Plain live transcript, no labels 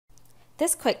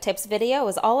This quick tips video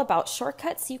is all about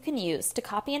shortcuts you can use to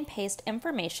copy and paste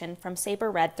information from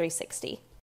Sabre Red 360.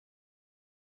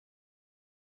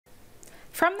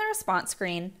 From the response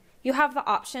screen, you have the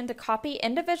option to copy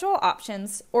individual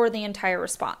options or the entire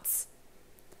response.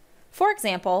 For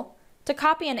example, to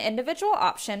copy an individual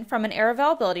option from an air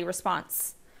availability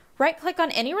response, right-click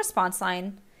on any response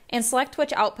line and select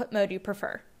which output mode you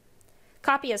prefer.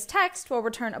 Copy as text will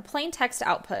return a plain text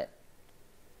output,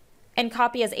 and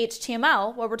copy as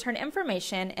HTML will return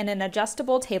information in an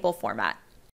adjustable table format.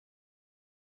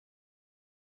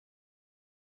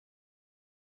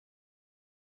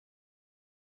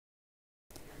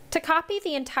 To copy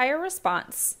the entire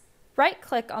response,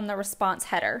 right-click on the response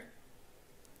header.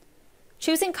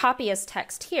 Choosing Copy as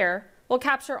Text here will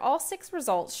capture all 6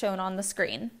 results shown on the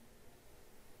screen.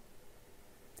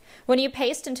 When you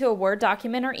paste into a Word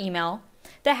document or email,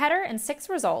 the header and 6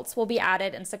 results will be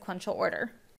added in sequential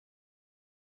order.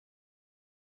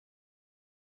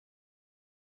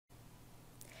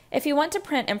 If you want to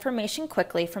print information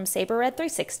quickly from Sabre Red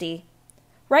 360,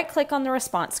 right-click on the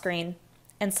response screen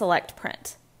and select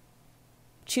Print.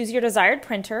 Choose your desired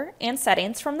printer and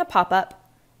settings from the pop-up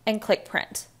and click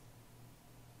Print.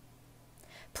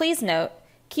 Please note,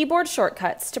 keyboard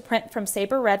shortcuts to print from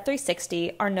Sabre Red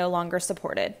 360 are no longer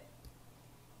supported.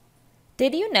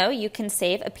 Did you know you can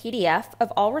save a PDF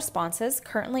of all responses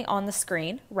currently on the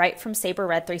screen right from Sabre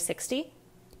Red 360?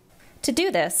 To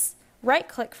do this,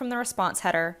 right-click from the response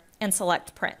header and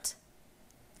select Print.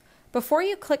 Before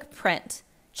you click Print,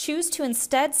 choose to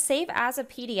instead save as a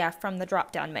PDF from the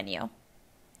drop-down menu.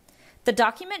 The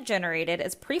document generated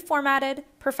is pre-formatted,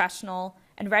 professional,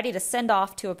 and ready to send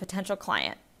off to a potential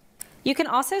client. You can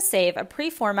also save a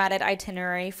pre-formatted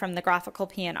itinerary from the graphical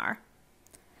PNR.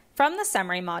 From the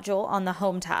Summary module on the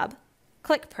Home tab,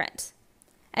 click Print,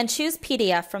 and choose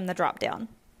PDF from the drop-down.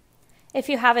 If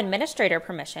you have administrator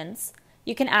permissions,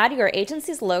 you can add your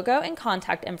agency's logo and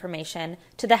contact information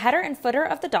to the header and footer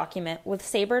of the document with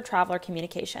Sabre Traveler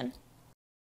Communication.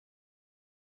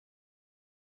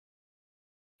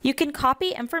 You can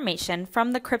copy information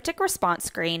from the cryptic response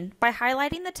screen by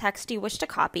highlighting the text you wish to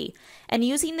copy and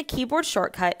using the keyboard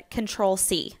shortcut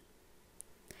Control-C.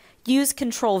 Use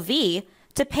Control-V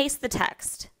to paste the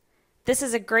text. This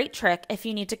is a great trick if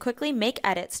you need to quickly make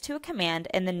edits to a command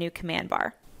in the new command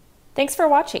bar. Thanks for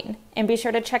watching, and be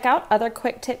sure to check out other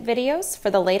quick tip videos for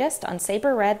the latest on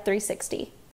Sabre Red 360.